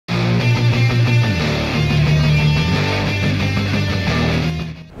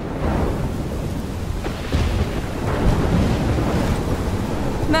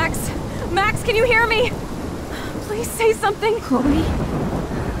me! Please say something! Chloe?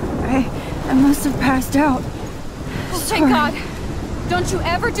 I must have passed out. Oh, thank God. Don't you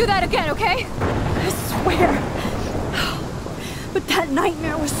ever do that again, okay? I swear. But that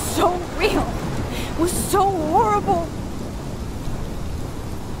nightmare was so real. It was so horrible.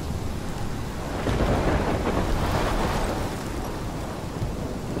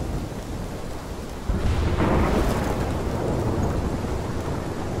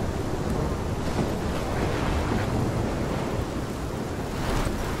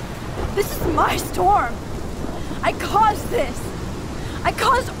 This is my storm. I caused this. I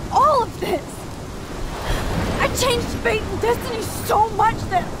caused all of this. I changed fate and destiny so much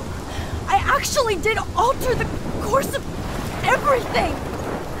that I actually did alter the course of everything.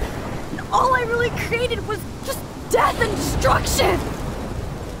 And all I really created was just death and destruction.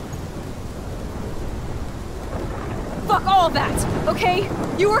 Fuck all that, okay?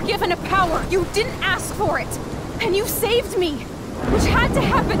 You were given a power. You didn't ask for it. And you saved me. Which had to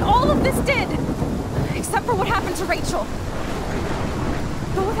happen. All of this did. Except for what happened to Rachel.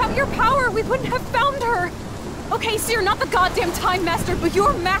 But without your power, we wouldn't have found her. Okay, so you're not the goddamn Time Master, but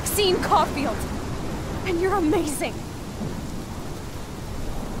you're Maxine Caulfield. And you're amazing.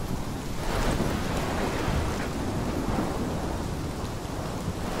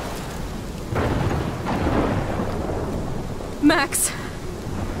 Max.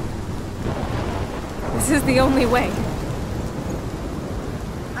 This is the only way.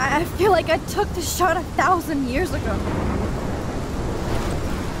 I feel like I took the shot 1,000 years ago.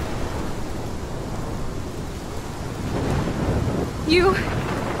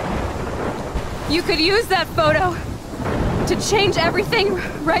 You could use that photo to change everything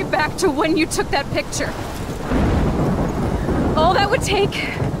right back to when you took that picture. All that would take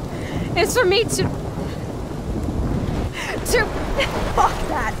is for me to... Fuck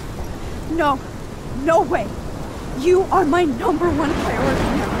that! No. No way. You are my #1 priority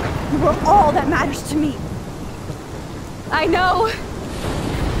now. You are all that matters to me. I know.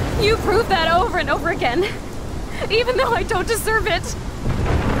 You prove that over and over again. Even though I don't deserve it.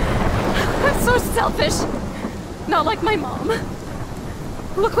 I'm so selfish. Not like my mom.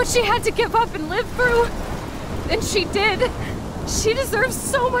 Look what she had to give up and live through. And she did. She deserves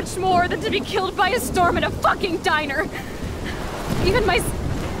so much more than to be killed by a storm in a fucking diner. Even my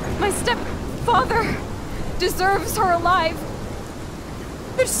stepfather deserves her alive.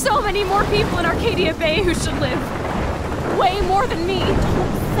 There's so many more people in Arcadia Bay who should live. Way more than me.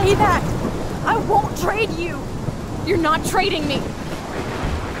 Don't say that. I won't trade you. You're not trading me.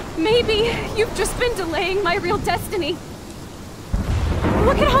 Maybe you've just been delaying my real destiny.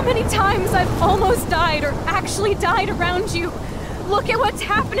 Look at how many times I've almost died or actually died around you. Look at what's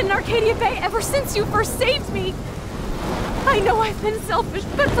happened in Arcadia Bay ever since you first saved me. I know I've been selfish,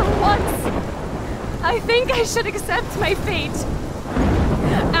 but for once, I think I should accept my fate.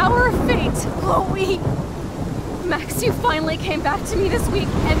 Our fate. Chloe! Max, you finally came back to me this week,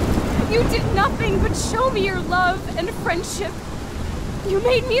 and you did nothing but show me your love and friendship. You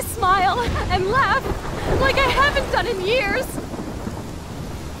made me smile and laugh like I haven't done in years.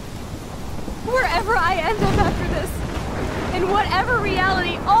 Wherever I end up after this, in whatever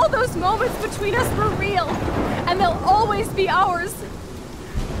reality, all those moments between us were real, and they'll always be ours.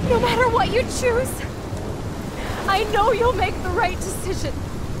 No matter what you choose, I know you'll make the right decision.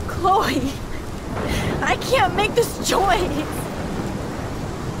 Chloe, I can't make this choice.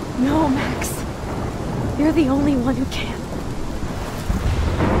 No, Max. You're the only one who can.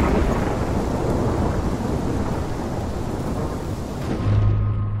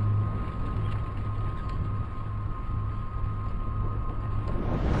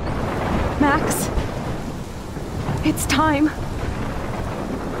 Max, it's time.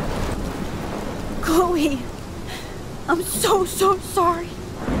 Chloe, I'm so sorry.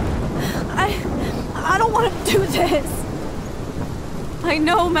 I don't want to do this. I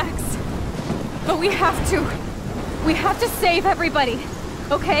know, Max. But we have to. We have to save everybody,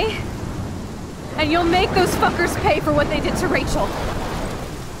 okay? And you'll make those fuckers pay for what they did to Rachel.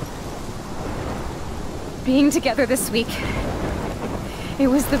 Being together this week, it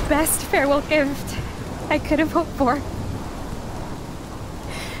was the best farewell gift I could have hoped for.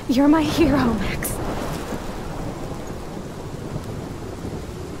 You're my hero, Max.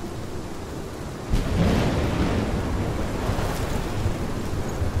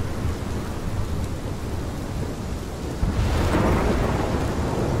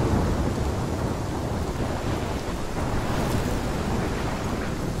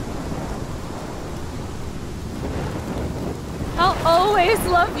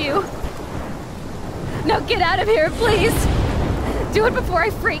 Love you. Now get out of here, please. Do it before I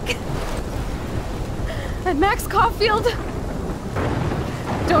freak. And Max Caulfield,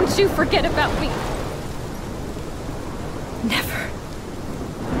 don't you forget about me. Never.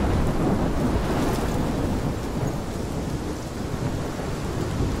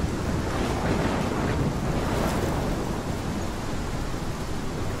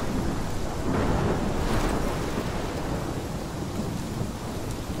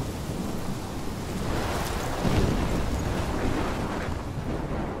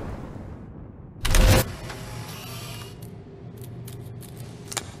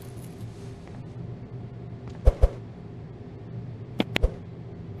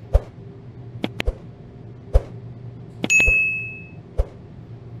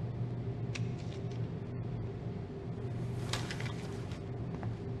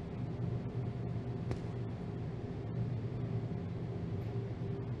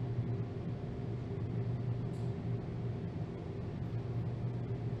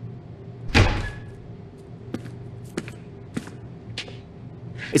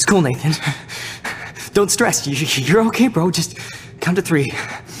 It's cool, Nathan. Don't stress. You're okay, bro. Just count to 3.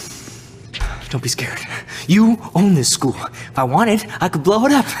 Don't be scared. You own this school. If I wanted, I could blow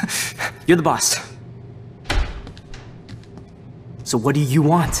it up. You're the boss. So what do you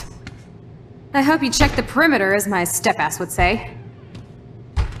want? I hope you check the perimeter, as my step-ass would say.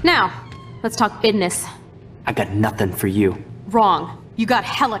 Now, let's talk business. I got nothing for you. Wrong. You got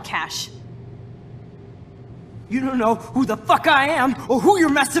hella cash. You don't know who the fuck I am or who you're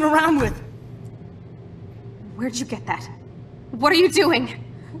messing around with. Where'd you get that? What are you doing?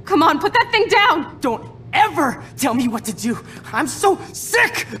 Come on, put that thing down! Don't ever tell me what to do. I'm so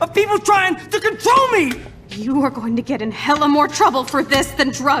sick of people trying to control me! You are going to get in hella more trouble for this than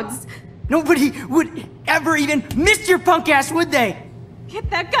drugs. Nobody would ever even miss your punk ass, would they? Get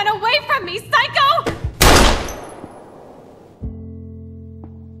that gun away from me, psycho!